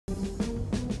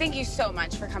Thank you so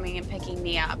much for coming and picking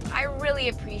me up. I really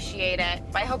appreciate it.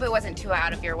 I hope it wasn't too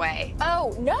out of your way.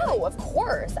 Oh, no, of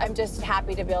course. I'm just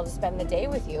happy to be able to spend the day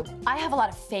with you. I have a lot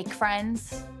of fake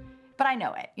friends, but I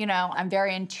know it, you know? I'm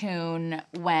very in tune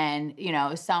when, you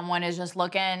know, someone is just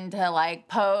looking to, like,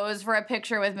 pose for a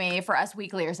picture with me for Us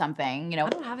Weekly or something, you know? I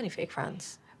don't have any fake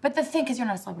friends. But the thing, because you're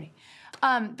not a celebrity.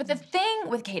 But the thing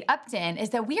with Kate Upton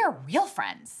is that we are real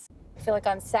friends. I feel like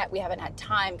on set we haven't had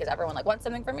time because everyone like wants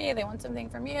something from me, they want something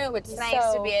from you. It's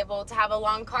nice to be able to have a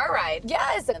long car ride.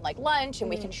 Yes, and like lunch, and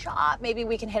we can shop. Maybe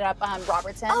we can hit up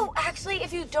Robertson. Oh, actually,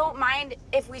 if you don't mind,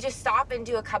 if we just stop and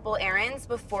do a couple errands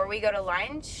before we go to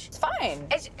lunch. It's fine.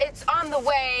 It's on the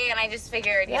way, and I just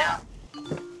figured, you know.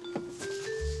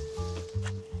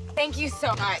 Thank you so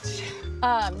much.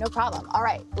 No problem. All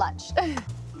right, lunch.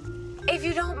 If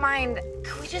you don't mind,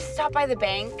 can we just stop by the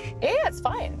bank? Yeah, it's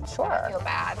fine. Sure. I feel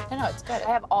bad. No, it's good. I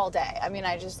have all day. I mean,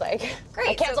 I just like Great.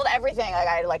 I canceled everything. Like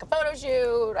I had like a photo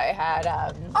shoot. I had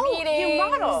meetings. You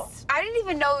model. I didn't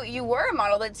even know you were a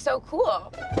model. That's so cool.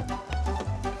 All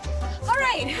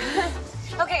right.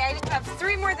 Okay, I just have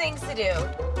 3 more things to do.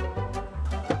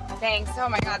 Thanks. Oh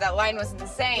my God, that line was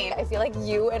insane. I feel like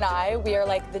you and we are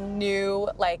like the new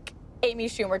like Amy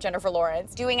Schumer, Jennifer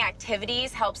Lawrence. Doing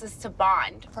activities helps us to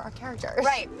bond. For our characters.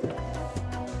 Right.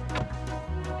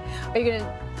 Are you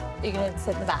gonna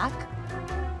sit in the back?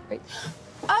 Right.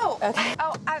 Oh. Okay.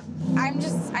 Oh,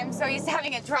 I'm so used to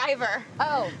having a driver.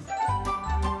 Oh.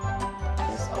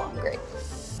 I'm so hungry.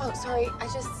 Oh, sorry. I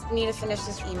just need to finish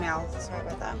this email. Sorry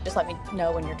about that. Just let me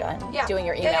know when you're done doing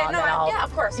your email, Yeah, and then I'll. Yeah,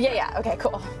 of course. Yeah. Okay,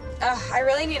 cool. I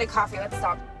really need a coffee. Let's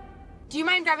stop. Do you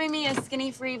mind grabbing me a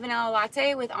skinny-free vanilla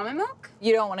latte with almond milk?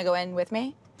 You don't want to go in with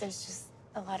me? There's just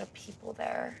a lot of people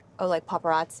there. Oh, like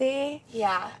paparazzi?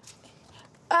 Yeah.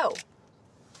 Oh.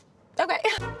 Okay.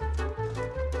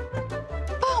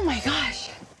 Oh my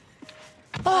gosh.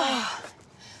 Oh.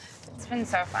 It's been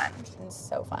so fun. It's been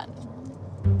so fun.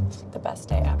 The best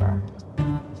day ever.